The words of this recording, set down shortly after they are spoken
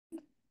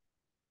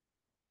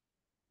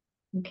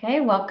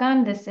Okay,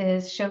 welcome. This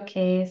is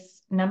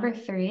showcase number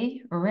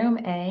 3, Room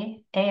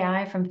A,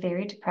 AI from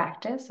Theory to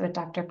Practice with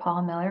Dr.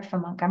 Paul Miller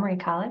from Montgomery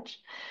College.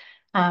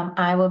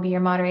 I will be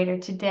your moderator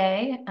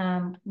today.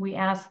 We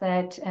ask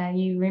that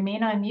you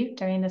remain on mute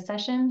during the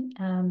session,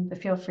 but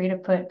feel free to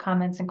put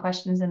comments and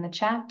questions in the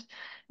chat.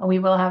 We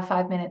will have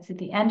 5 minutes at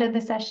the end of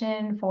the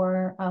session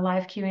for a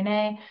live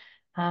Q&A.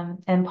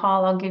 And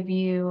Paul, I'll give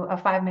you a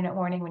 5-minute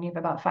warning when you have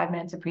about 5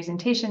 minutes of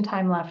presentation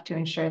time left to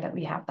ensure that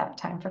we have that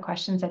time for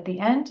questions at the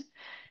end.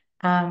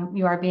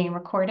 You are being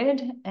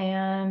recorded,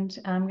 and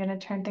I'm going to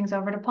turn things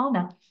over to Paul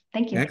now.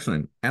 Thank you.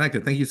 Excellent.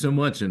 Annika, thank you so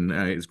much. And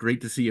it's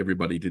great to see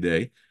everybody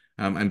today.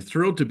 I'm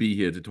thrilled to be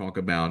here to talk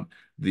about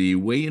the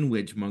way in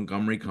which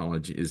Montgomery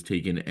College is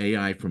taking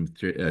AI from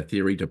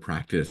theory to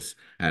practice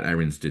at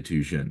our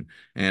institution.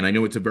 And I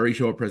know it's a very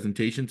short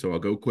presentation, so I'll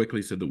go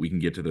quickly so that we can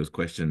get to those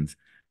questions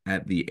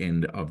at the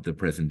end of the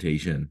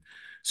presentation.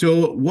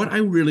 So what I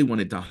really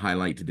wanted to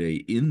highlight today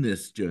in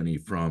this journey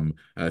from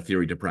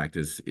theory to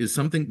practice is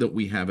something that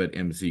we have at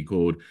MC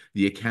called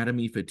the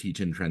Academy for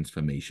Teaching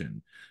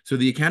Transformation. So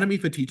the Academy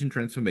for Teaching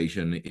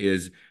Transformation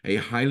is a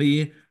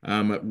highly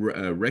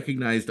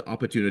recognized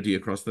opportunity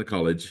across the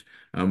college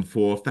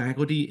for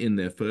faculty in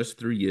their first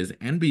 3 years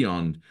and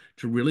beyond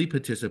to really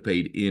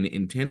participate in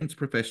intense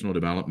professional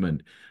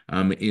development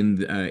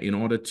in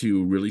order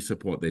to really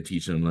support their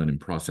teaching and learning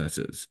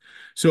processes.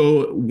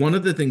 So one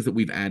of the things that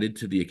we've added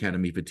to the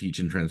Academy for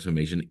Teaching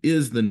Transformation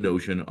is the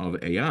notion of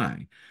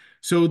AI.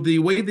 So the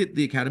way that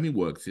the Academy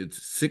works,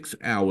 it's 6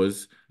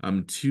 hours,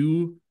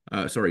 three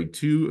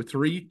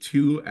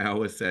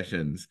 2-hour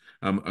sessions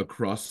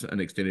across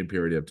an extended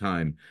period of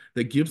time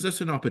that gives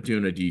us an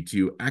opportunity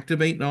to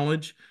activate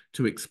knowledge,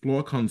 to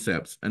explore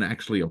concepts, and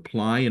actually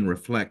apply and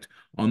reflect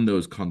on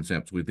those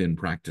concepts within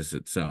practice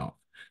itself.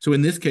 So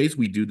in this case,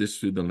 we do this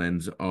through the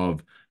lens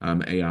of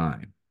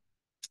AI.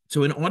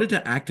 So in order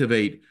to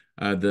activate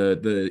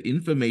the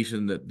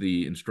information that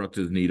the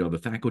instructors need or the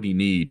faculty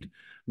need,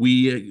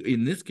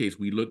 in this case,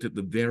 we looked at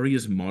the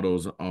various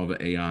models of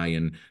AI,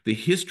 and the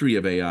history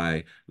of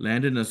AI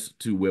landed us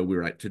to where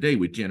we're at today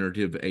with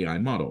generative AI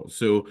models.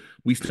 So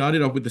we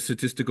started off with the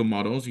statistical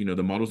models,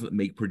 the models that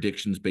make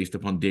predictions based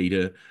upon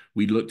data.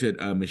 We looked at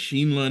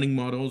machine learning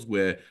models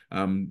where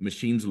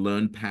machines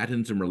learn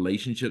patterns and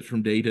relationships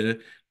from data,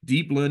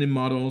 deep learning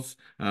models,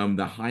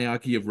 the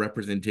hierarchy of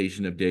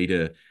representation of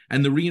data,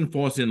 and the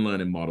reinforcing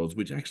learning models,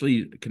 which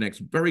actually connects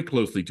very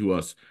closely to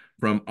us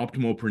from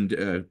optimal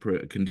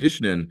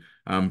conditioning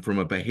from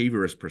a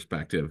behaviorist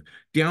perspective,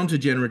 down to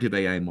generative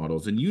AI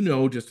models. And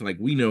just like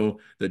we know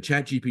that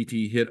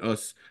ChatGPT hit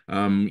us,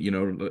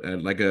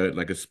 like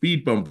a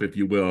speed bump, if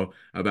you will,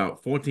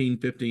 about 14,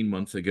 15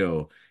 months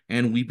ago.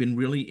 And we've been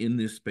really in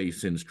this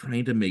space since,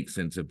 trying to make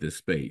sense of this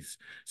space.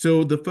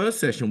 So the first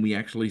session, we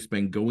actually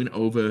spent going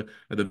over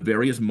the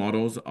various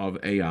models of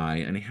AI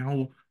and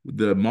how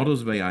the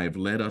models of AI have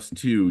led us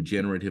to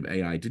generative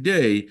AI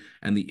today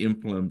and the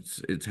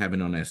influence it's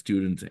having on our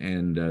students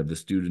and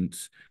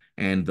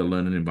the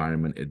learning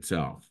environment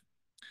itself.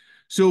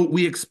 So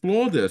we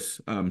explore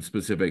this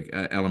specific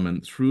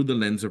element through the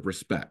lens of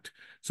respect.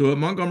 So at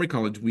Montgomery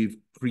College, we've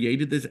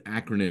created this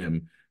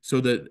acronym so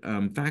that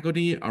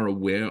faculty are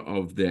aware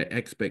of their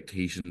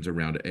expectations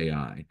around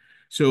AI.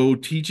 So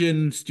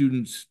teaching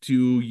students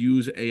to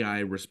use AI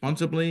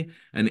responsibly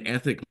and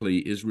ethically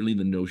is really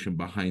the notion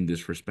behind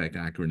this respect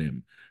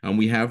acronym.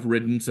 We have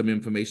written some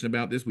information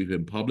about this. We've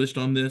been published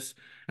on this,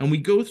 and we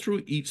go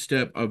through each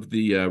step of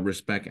the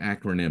respect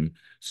acronym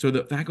so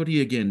that faculty,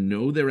 again,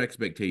 know their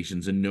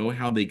expectations and know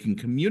how they can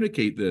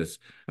communicate this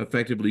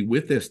effectively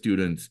with their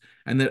students,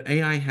 and that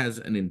AI has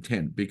an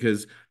intent,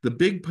 because the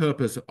big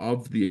purpose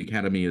of the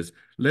Academy is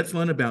let's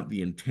learn about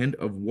the intent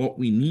of what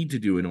we need to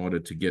do in order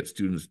to get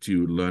students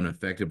to learn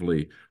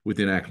effectively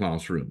within our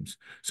classrooms.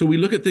 So we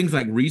look at things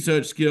like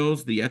research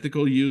skills, the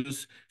ethical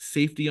use,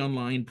 safety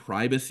online,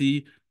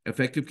 privacy,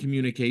 effective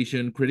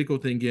communication, critical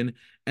thinking,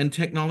 and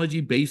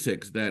technology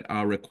basics that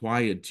are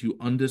required to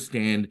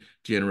understand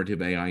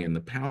generative AI and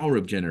the power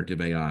of generative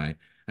AI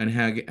and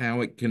how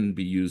it can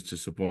be used to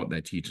support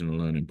that teaching and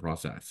learning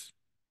process.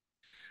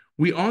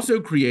 We also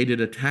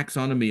created a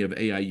taxonomy of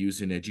AI use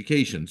in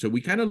education. So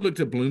we kind of looked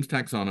at Bloom's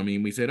taxonomy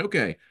and we said,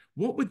 okay,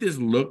 what would this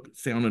look,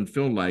 sound, and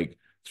feel like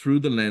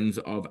through the lens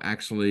of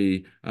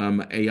actually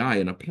AI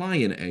and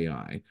applying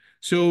AI?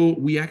 So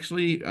we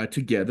actually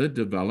together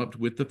developed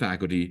with the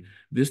faculty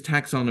this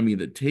taxonomy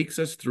that takes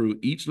us through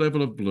each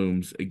level of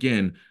Bloom's,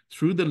 again,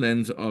 through the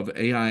lens of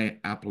AI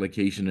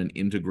application and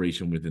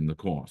integration within the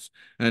course.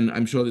 And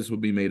I'm sure this will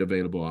be made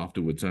available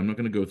afterwards, so I'm not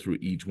going to go through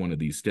each one of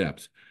these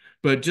steps.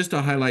 But just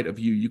to highlight a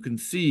few, you can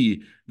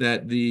see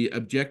that the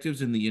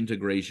objectives in the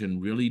integration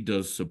really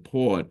does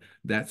support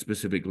that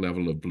specific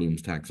level of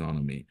Bloom's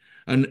taxonomy.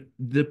 And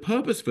the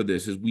purpose for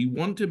this is we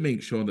want to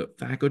make sure that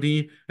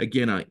faculty,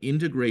 again, are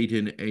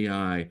integrating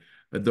AI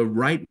the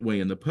right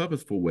way and the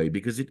purposeful way,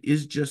 because it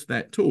is just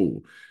that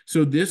tool.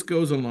 So this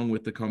goes along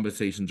with the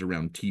conversations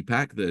around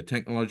TPAC, the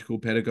Technological,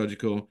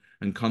 Pedagogical,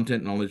 and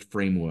Content Knowledge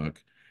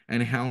Framework,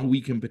 and how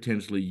we can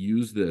potentially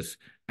use this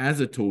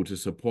as a tool to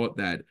support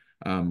that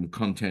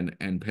content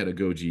and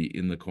pedagogy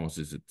in the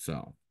courses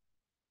itself.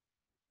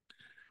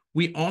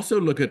 We also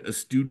look at a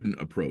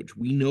student approach.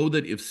 We know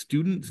that if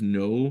students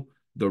know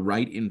the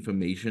right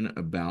information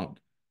about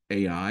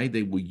AI,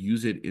 they will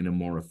use it in a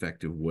more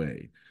effective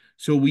way.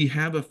 So we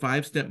have a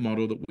 5-step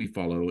model that we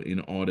follow in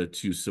order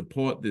to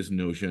support this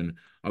notion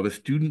of a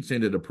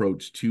student-centered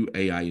approach to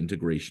AI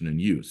integration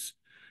and use.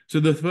 So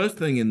the first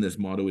thing in this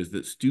model is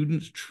that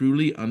students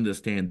truly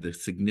understand the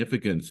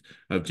significance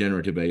of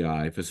generative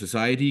AI for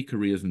society,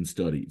 careers, and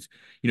studies.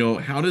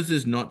 How does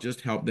this not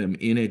just help them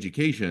in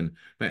education,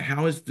 but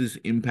how is this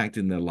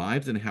impacting their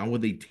lives, and how will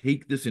they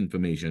take this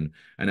information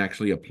and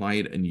actually apply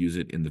it and use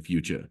it in the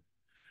future?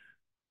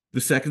 The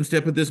second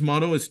step of this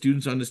model is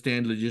students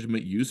understand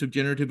legitimate use of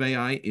generative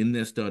AI in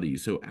their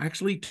studies. So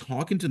actually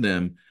talking to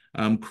them,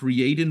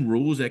 creating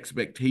rules,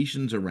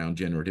 expectations around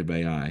generative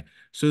AI,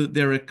 so that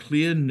there are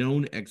clear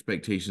known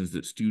expectations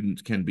that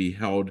students can be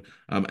held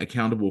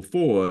accountable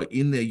for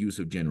in their use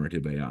of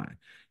generative AI.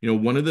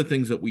 One of the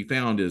things that we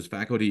found is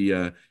faculty,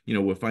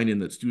 were finding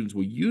that students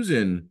were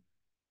using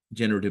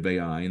generative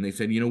AI, and they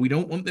said, we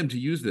don't want them to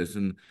use this.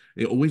 And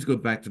it always goes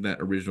back to that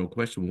original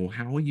question. Well,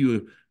 how are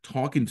you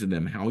talking to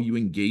them? How are you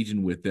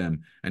engaging with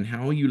them? And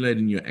how are you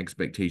letting your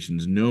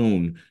expectations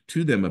known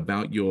to them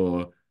about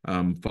your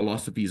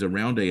philosophies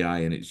around AI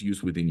and its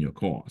use within your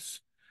course?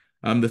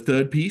 The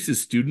third piece is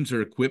students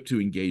are equipped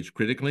to engage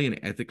critically and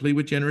ethically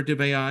with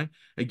generative AI.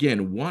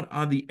 Again, what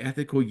are the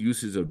ethical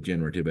uses of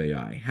generative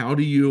AI? How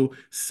do you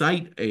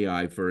cite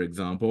AI, for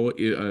example,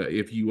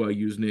 if you are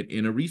using it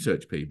in a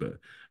research paper?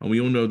 And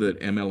we all know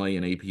that MLA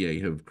and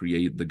APA have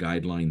created the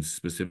guidelines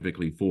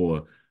specifically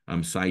for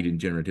citing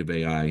generative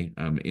AI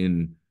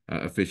in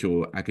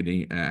official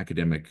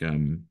academic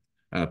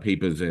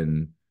papers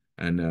and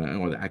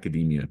or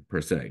academia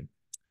per se.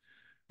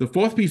 The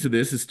fourth piece of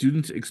this is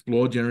students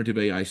explore generative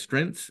AI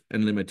strengths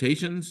and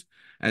limitations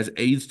as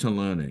aids to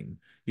learning.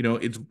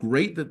 It's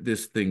great that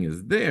this thing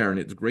is there, and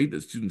it's great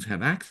that students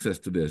have access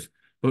to this,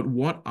 but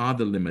what are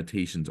the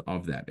limitations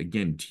of that?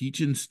 Again,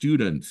 teaching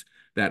students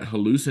that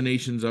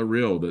hallucinations are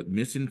real, that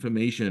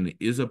misinformation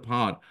is a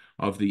part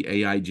of the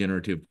AI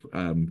generative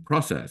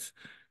process.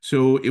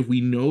 So if we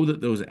know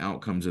that those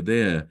outcomes are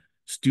there,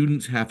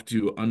 students have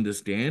to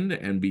understand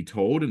and be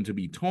told and to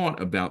be taught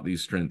about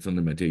these strengths and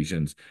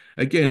limitations,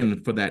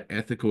 again, for that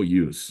ethical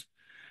use.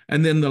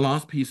 And then the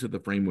last piece of the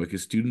framework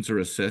is students are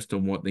assessed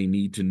on what they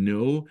need to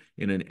know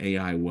in an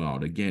AI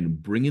world. Again,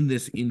 bringing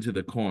this into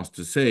the course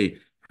to say,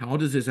 how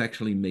does this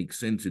actually make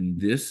sense in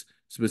this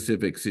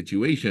specific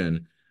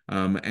situation?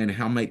 And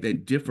how might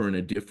that differ in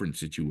a different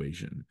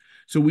situation?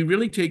 So we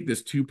really take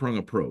this two-prong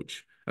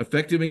approach: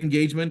 effective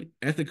engagement,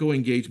 ethical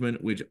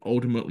engagement, which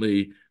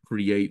ultimately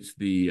creates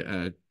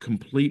the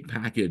complete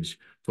package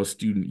for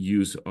student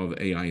use of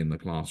AI in the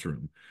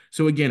classroom.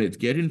 So again, it's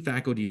getting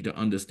faculty to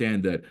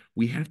understand that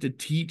we have to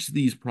teach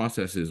these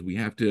processes. We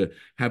have to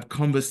have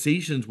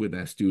conversations with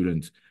our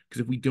students,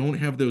 because if we don't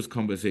have those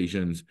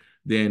conversations,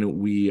 then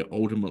we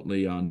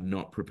ultimately are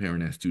not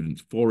preparing our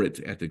students for its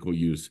ethical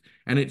use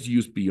and its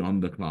use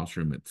beyond the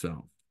classroom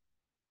itself.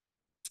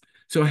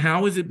 So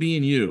how is it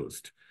being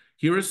used?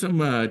 Here are some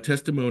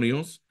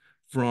testimonials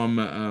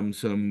from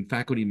some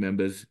faculty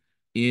members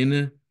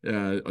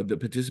that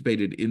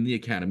participated in the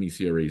Academy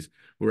series.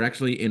 We're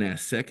actually in our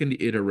second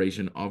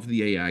iteration of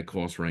the AI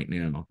course right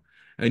now.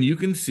 And you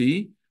can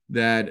see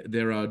that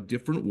there are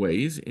different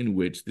ways in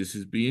which this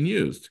is being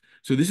used.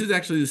 So this is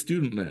actually the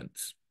student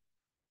lens.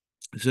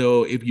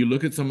 So if you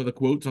look at some of the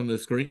quotes on the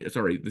screen,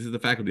 sorry, this is the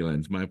faculty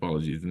lens, my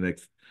apologies. The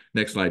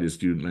next slide is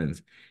student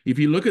lens. If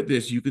you look at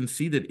this, you can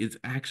see that it's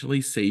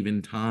actually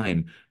saving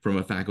time from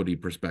a faculty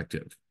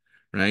perspective,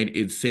 right?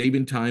 It's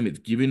saving time, it's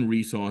giving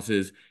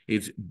resources,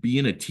 it's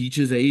being a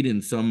teacher's aid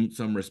in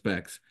some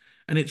respects,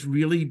 and it's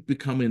really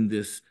becoming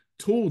this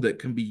tool that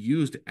can be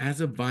used as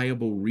a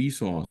viable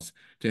resource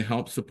to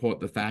help support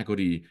the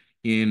faculty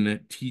in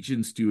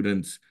teaching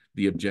students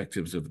the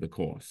objectives of the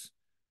course.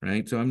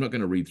 Right. So I'm not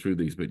going to read through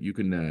these, but you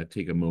can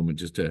take a moment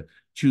just to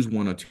choose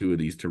one or two of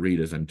these to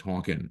read as I'm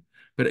talking.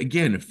 But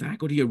again,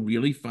 faculty are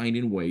really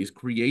finding ways,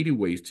 creative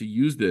ways to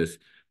use this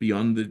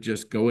beyond the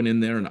just going in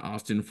there and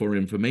asking for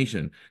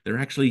information. They're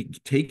actually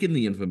taking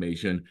the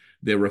information,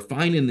 they're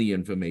refining the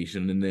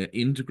information, and they're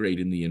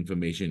integrating the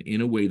information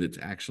in a way that's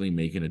actually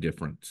making a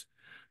difference.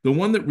 The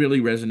one that really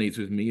resonates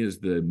with me is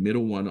the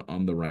middle one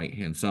on the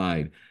right-hand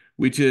side,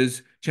 which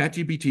is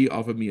ChatGPT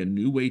offered me a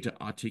new way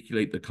to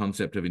articulate the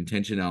concept of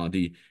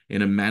intentionality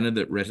in a manner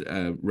that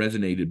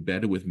resonated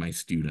better with my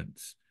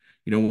students.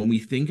 When we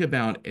think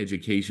about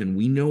education,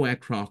 we know our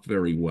craft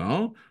very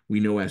well, we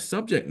know our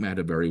subject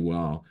matter very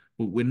well,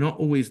 but we're not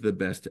always the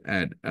best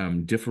at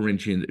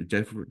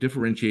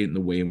differentiating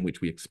the way in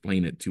which we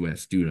explain it to our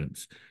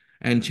students.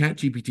 And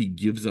ChatGPT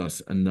gives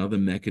us another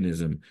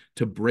mechanism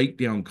to break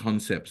down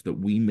concepts that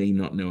we may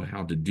not know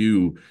how to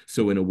do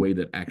so in a way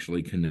that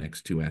actually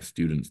connects to our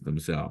students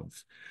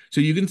themselves.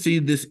 So you can see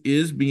this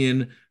is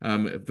being,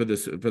 for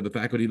the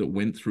faculty that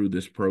went through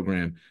this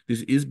program,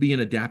 this is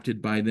being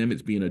adapted by them,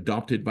 it's being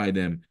adopted by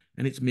them,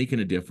 and it's making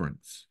a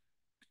difference.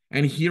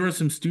 And here are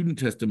some student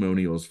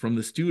testimonials from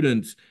the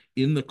students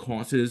in the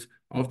courses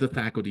of the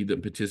faculty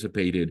that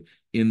participated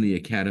in the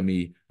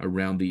academy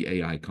around the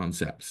AI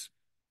concepts.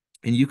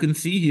 And you can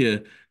see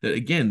here that,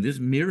 again, this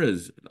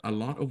mirrors a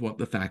lot of what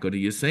the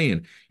faculty is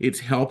saying. It's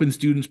helping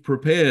students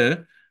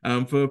prepare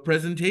for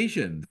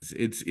presentations.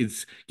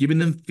 It's giving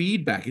them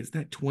feedback. It's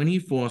that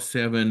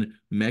 24/7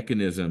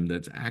 mechanism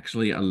that's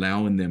actually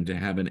allowing them to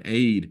have an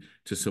aid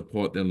to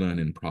support their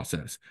learning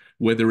process,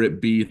 whether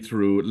it be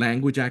through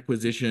language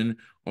acquisition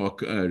or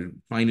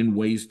finding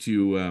ways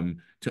to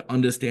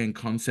understand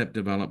concept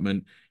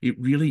development. It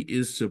really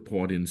is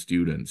supporting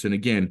students. And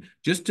again,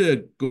 just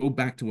to go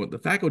back to what the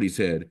faculty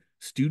said,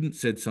 students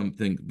said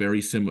something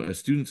very similar.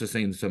 Students are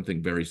saying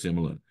something very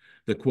similar.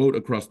 The quote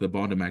across the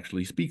bottom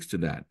actually speaks to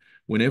that.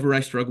 Whenever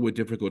I struggle with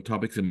difficult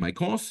topics in my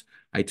course,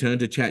 I turn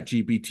to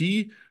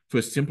ChatGPT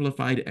for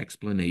simplified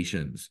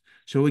explanations.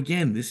 So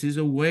again, this is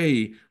a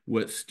way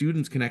where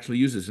students can actually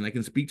use this. And I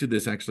can speak to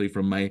this actually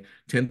from my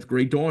 10th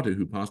grade daughter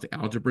who passed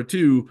Algebra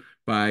 2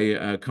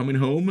 by coming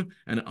home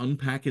and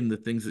unpacking the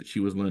things that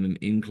she was learning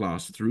in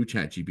class through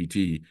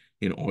ChatGPT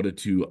in order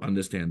to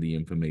understand the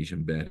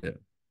information better.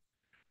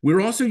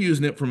 We're also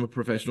using it from a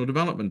professional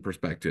development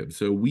perspective.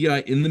 So we are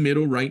in the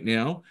middle right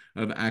now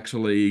of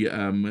actually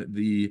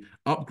the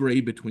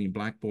upgrade between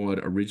Blackboard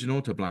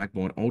Original to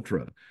Blackboard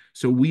Ultra.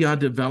 So we are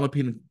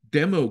developing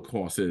demo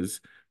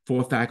courses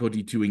for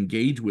faculty to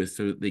engage with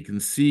so that they can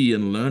see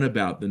and learn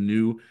about the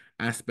new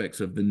aspects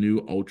of the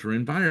new Ultra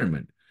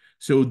environment.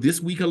 So this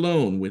week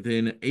alone,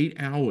 within 8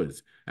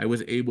 hours, I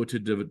was able to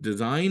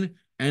design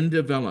and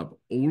develop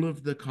all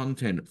of the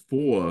content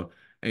for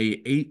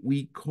a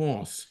 8-week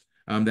course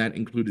that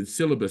included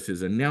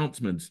syllabuses,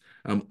 announcements,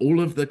 all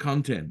of the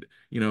content,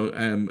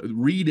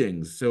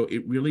 readings. So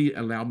it really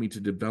allowed me to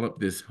develop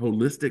this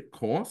holistic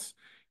course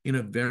in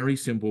a very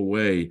simple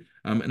way,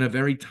 in a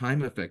very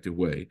time-effective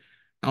way.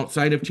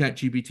 Outside of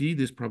ChatGPT,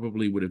 this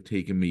probably would have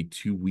taken me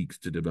 2 weeks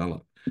to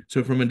develop.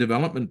 So from a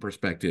development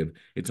perspective,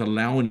 it's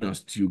allowing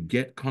us to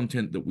get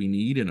content that we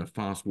need in a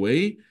fast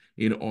way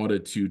in order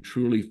to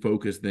truly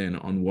focus then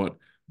on what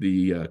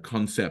the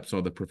concepts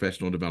or the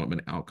professional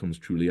development outcomes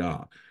truly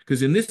are.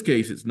 Because in this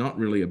case, it's not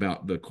really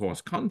about the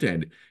course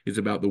content. It's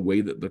about the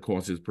way that the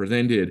course is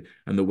presented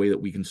and the way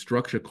that we can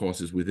structure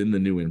courses within the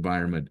new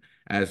environment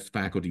as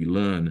faculty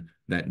learn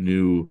that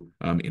new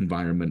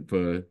environment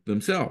for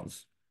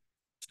themselves.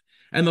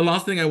 And the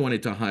last thing I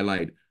wanted to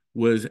highlight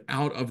was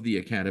out of the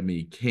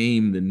academy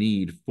came the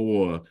need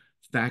for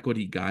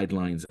faculty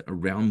guidelines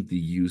around the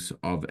use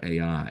of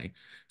AI.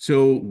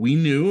 So we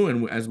knew,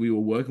 and as we were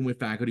working with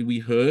faculty, we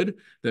heard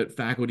that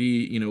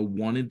faculty,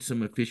 wanted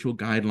some official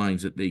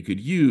guidelines that they could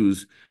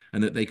use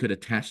and that they could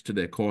attach to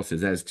their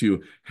courses as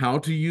to how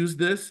to use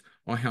this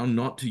or how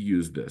not to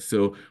use this.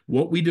 So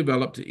what we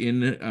developed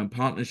in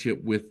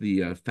partnership with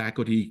the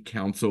Faculty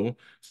Council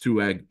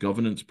through our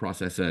governance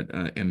process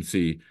at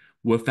MC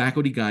were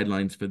faculty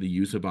guidelines for the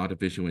use of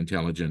artificial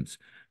intelligence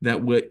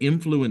that were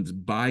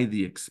influenced by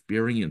the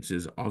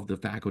experiences of the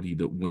faculty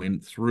that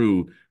went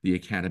through the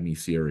Academy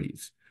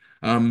series.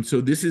 So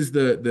this is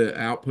the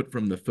output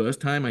from the first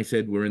time. I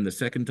said we're in the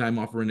second time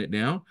offering it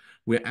now.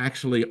 We're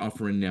actually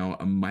offering now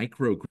a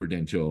micro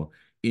credential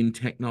in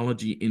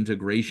technology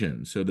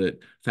integration so that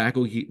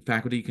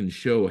faculty can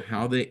show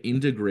how they're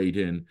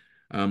integrating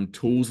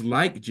tools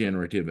like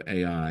generative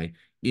AI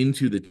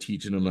into the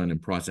teaching and learning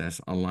process,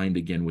 aligned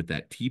again with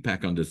that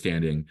TPACK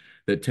understanding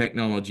that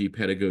technology,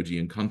 pedagogy,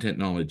 and content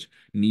knowledge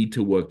need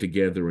to work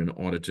together in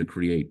order to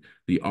create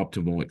the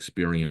optimal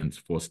experience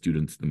for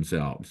students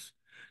themselves.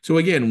 So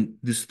again,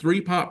 this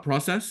 3-part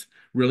process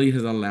really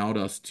has allowed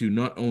us to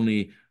not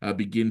only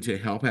begin to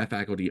help our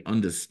faculty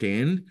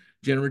understand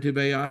generative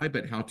AI,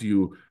 but how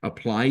to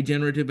apply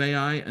generative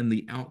AI, and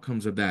the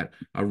outcomes of that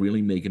are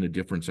really making a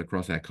difference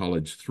across our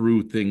college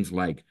through things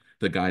like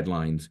the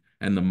guidelines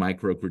and the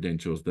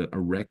micro-credentials that are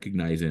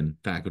recognizing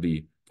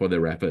faculty for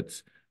their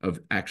efforts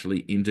of actually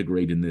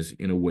integrating this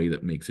in a way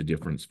that makes a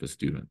difference for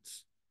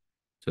students.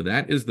 So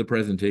that is the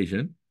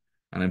presentation,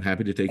 and I'm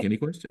happy to take any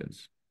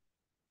questions.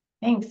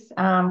 Thanks.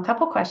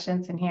 Couple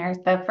questions in here.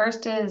 The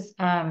first is,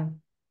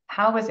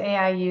 how was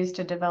AI used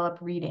to develop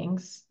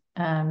readings?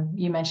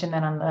 You mentioned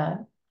that on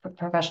the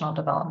professional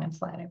development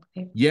slide, I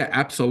believe. Yeah,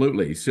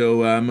 absolutely.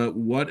 So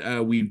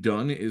what we've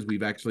done is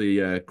we've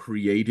actually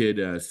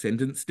created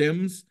sentence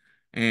stems.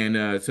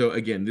 And so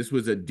again, this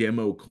was a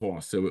demo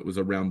course. So it was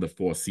around the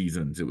 4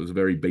 seasons. It was a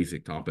very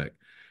basic topic.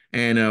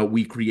 And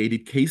we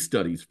created case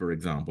studies, for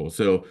example.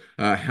 So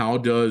how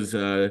does,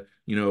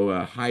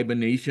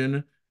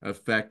 hibernation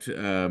affect,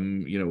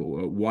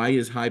 why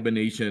is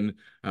hibernation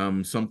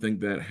something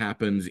that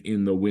happens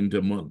in the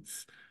winter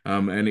months?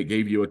 And it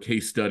gave you a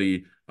case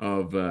study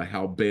of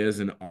how bears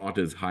and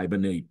otters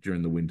hibernate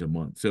during the winter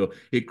months. So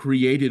it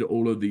created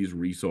all of these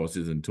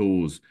resources and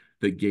tools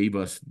that gave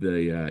us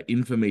the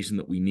information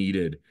that we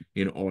needed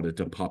in order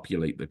to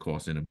populate the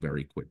course in a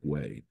very quick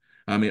way.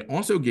 It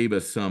also gave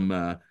us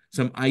some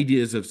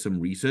ideas of some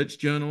research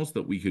journals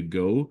that we could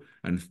go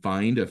and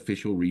find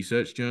official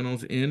research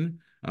journals in.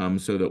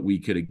 so that we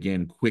could,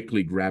 again,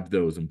 quickly grab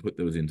those and put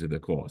those into the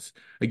course.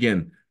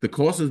 Again, the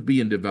course is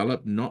being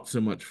developed not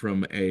so much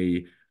from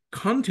a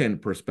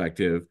content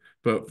perspective,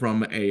 but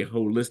from a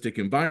holistic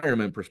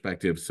environment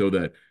perspective so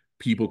that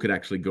people could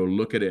actually go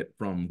look at it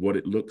from what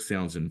it looks,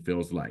 sounds, and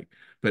feels like.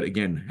 But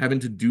again, having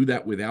to do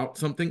that without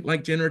something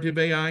like generative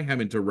AI,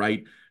 having to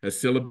write a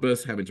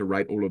syllabus, having to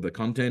write all of the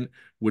content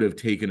would have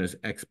taken us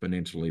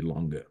exponentially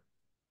longer.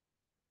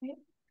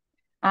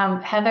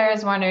 Heather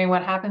is wondering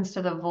what happens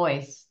to the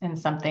voice in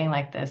something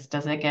like this.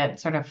 Does it get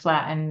sort of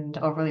flattened,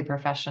 overly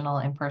professional,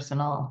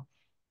 impersonal?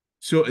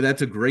 So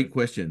that's a great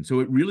question. So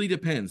it really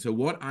depends. So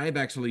what I've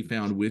actually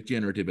found with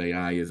generative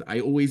AI is I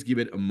always give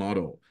it a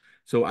model.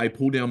 So I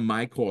pull down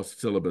my course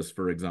syllabus,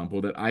 for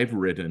example, that I've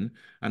written,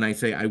 and I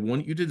say, I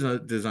want you to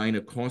design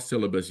a course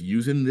syllabus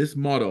using this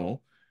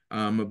model,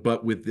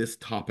 but with this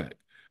topic.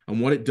 And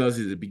what it does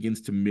is it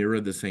begins to mirror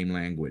the same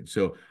language.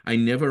 So I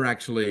never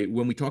actually,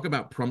 when we talk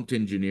about prompt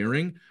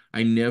engineering,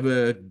 I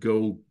never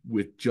go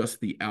with just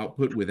the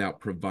output without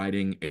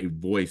providing a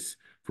voice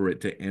for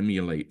it to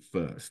emulate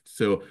first.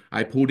 So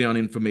I pull down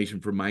information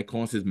from my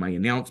courses, my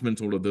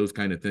announcements, all of those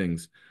kind of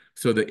things,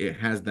 so that it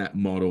has that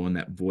model and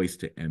that voice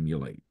to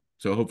emulate.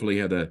 So hopefully,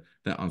 Heather,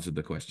 that answered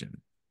the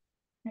question.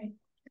 Right.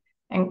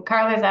 And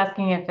Carla is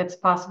asking if it's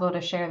possible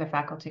to share the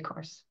faculty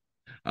course.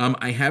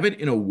 I have it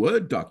in a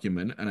Word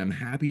document, and I'm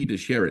happy to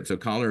share it. So,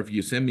 Carla, if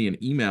you send me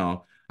an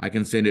email, I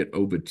can send it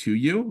over to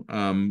you.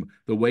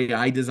 The way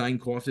I design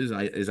courses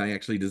is I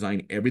actually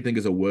design everything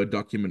as a Word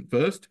document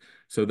first,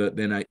 so that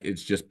then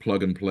it's just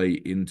plug and play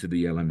into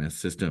the LMS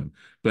system.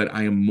 But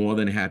I am more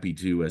than happy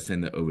to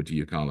send that over to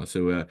you, Carla.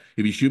 So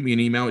if you shoot me an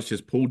email, it's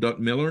just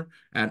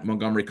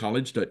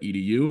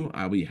paul.miller@montgomerycollege.edu.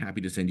 I'll be happy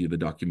to send you the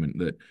document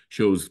that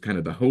shows kind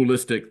of the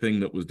holistic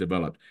thing that was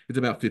developed. It's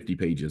about 50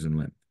 pages in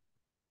length.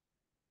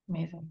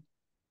 Amazing.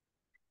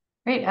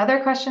 Great. Other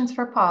questions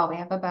for Paul? We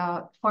have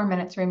about 4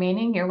 minutes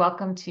remaining. You're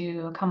welcome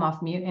to come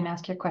off mute and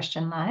ask your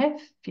question live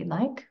if you'd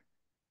like.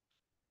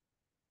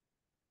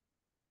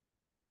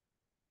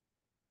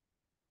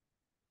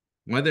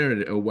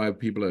 While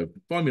people are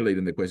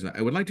formulating the question,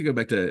 I would like to go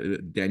back to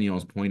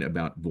Danielle's point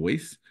about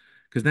voice,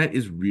 because that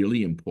is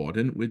really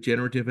important with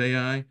generative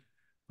AI.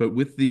 But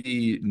with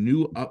the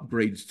new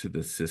upgrades to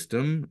the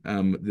system,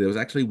 there was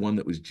actually one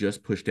that was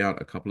just pushed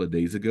out a couple of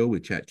days ago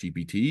with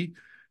ChatGPT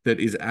that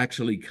is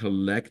actually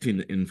collecting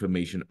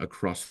information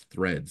across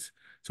threads.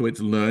 So it's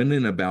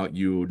learning about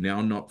you now,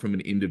 not from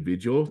an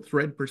individual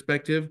thread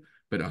perspective,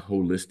 but a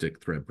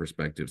holistic thread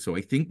perspective. So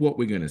I think what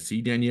we're going to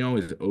see, Danielle,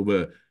 is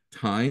over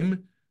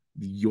time,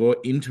 your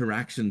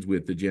interactions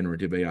with the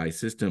generative AI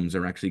systems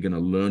are actually going to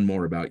learn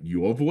more about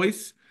your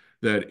voice.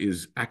 That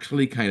is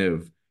actually kind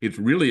of, it's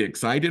really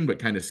exciting, but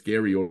kind of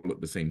scary all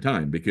at the same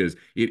time, because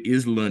it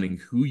is learning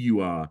who you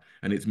are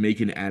and it's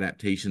making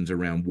adaptations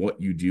around what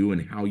you do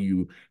and how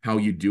you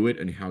do it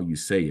and how you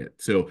say it.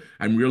 So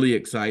I'm really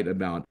excited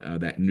about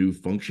that new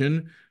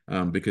function,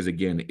 because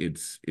again,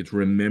 it's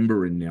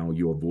remembering now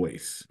your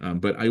voice.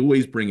 But I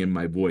always bring in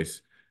my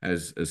voice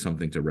as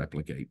something to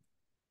replicate.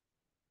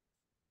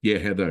 Yeah,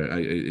 Heather,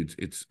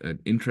 it's an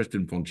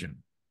interesting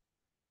function.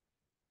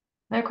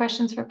 Other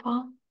questions for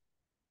Paul?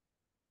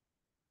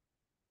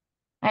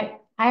 I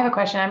have a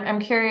question. I'm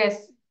curious.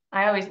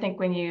 I always think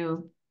when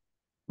you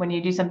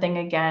do something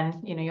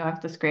again, you have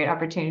this great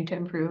opportunity to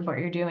improve what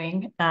you're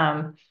doing.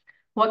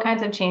 What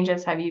kinds of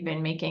changes have you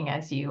been making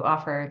as you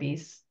offer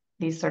these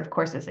sort of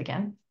courses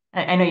again?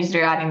 I know you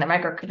started adding the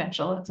micro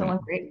credential. It's a Right.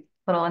 one great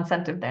little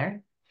incentive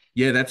there.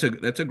 Yeah, that's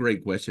a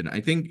great question.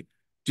 I think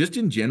just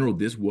in general,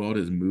 this world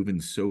is moving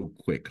so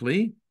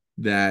quickly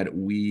that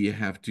we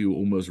have to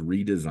almost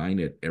redesign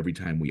it every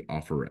time we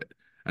offer it.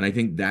 And I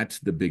think that's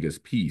the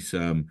biggest piece.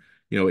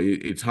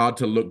 It's hard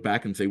to look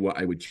back and say what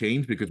I would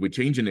change, because we're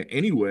changing it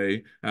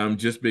anyway,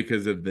 just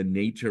because of the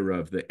nature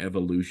of the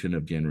evolution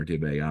of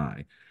generative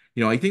AI.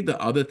 I think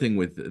the other thing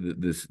with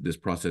this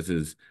process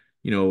is,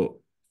 you know,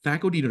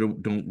 faculty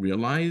don't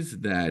realize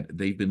that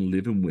they've been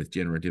living with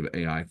generative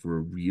AI for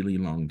a really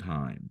long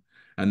time.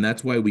 And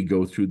that's why we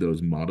go through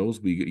those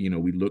models.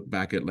 We look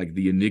back at like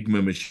the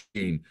Enigma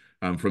machine,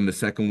 from the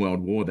Second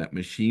World War, that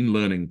machine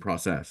learning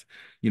process,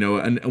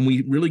 and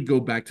we really go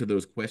back to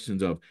those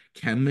questions of,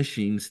 can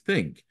machines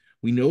think?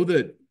 We know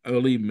that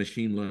early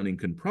machine learning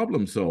can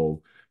problem solve,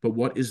 but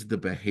what is the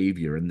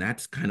behavior? And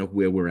that's kind of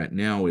where we're at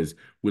now, is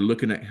we're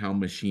looking at how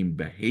machine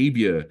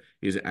behavior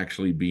is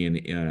actually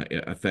being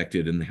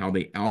affected, and how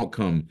the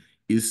outcome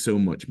is so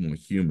much more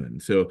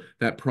human. So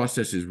that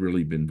process has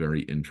really been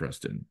very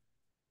interesting.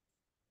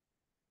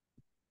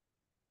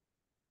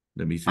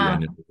 Let me see. I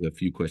know Um, there's a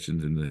few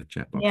questions in the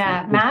chat box.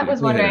 Yeah. yeah, Matt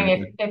was Go ahead, wondering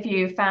Erica. if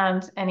you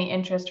found any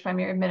interest from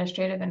your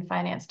administrative and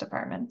finance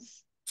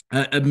departments.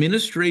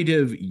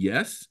 Administrative,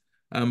 yes.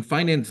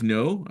 Finance,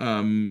 no.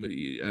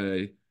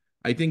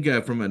 I think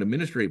from an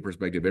administrative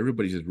perspective,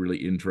 everybody's just really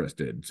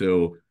interested.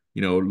 So,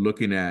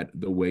 looking at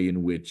the way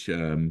in which,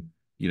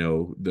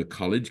 the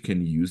college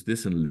can use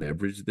this and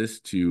leverage this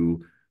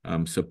to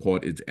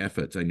support its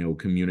efforts. I know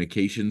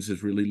communications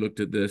has really looked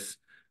at this.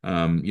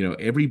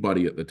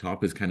 Everybody at the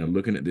top is kind of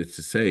looking at this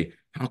to say,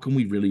 how can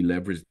we really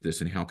leverage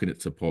this and how can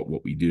it support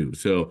what we do?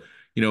 So,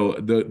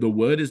 the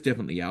word is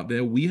definitely out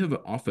there. We have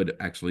offered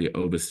actually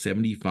over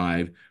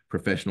 75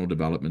 professional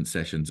development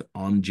sessions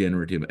on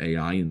generative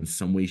AI in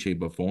some way,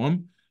 shape, or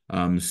form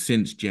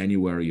since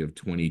January of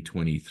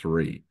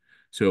 2023.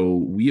 So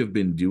we have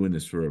been doing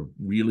this for a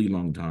really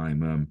long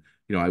time.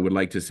 I would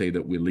like to say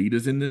that we're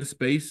leaders in this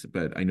space,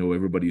 but I know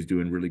everybody's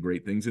doing really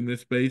great things in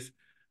this space.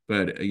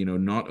 But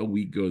not a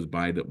week goes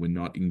by that we're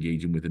not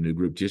engaging with a new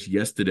group. Just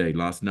yesterday,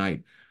 last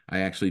night, I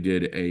actually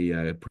did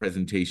a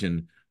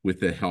presentation with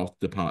the health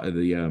department,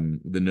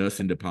 the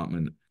nursing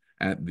department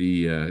at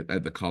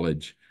the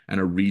college, and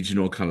a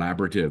regional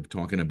collaborative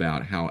talking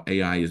about how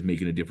AI is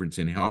making a difference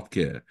in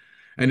healthcare.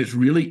 And it's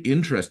really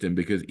interesting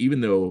because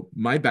even though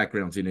my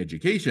background's in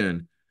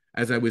education,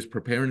 as I was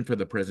preparing for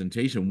the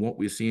presentation, what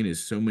we're seeing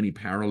is so many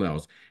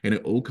parallels, and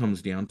it all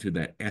comes down to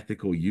that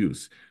ethical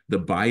use, the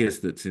bias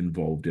that's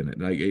involved in it.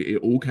 Like it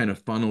all kind of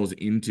funnels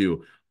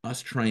into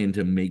us trying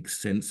to make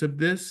sense of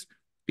this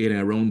in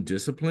our own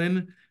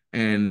discipline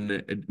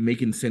and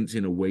making sense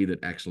in a way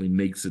that actually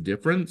makes a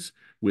difference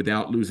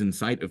without losing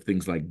sight of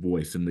things like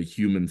voice and the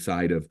human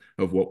side of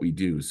what we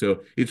do.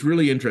 So it's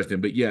really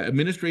interesting. But yeah,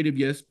 administrative,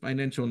 yes,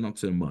 financial, not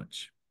so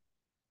much.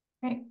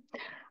 Great.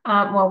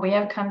 Well, we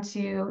have come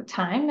to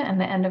time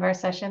and the end of our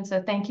session.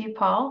 So thank you,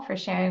 Paul, for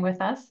sharing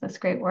with us this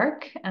great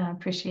work.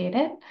 Appreciate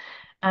it.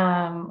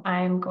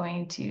 I'm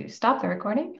going to stop the recording.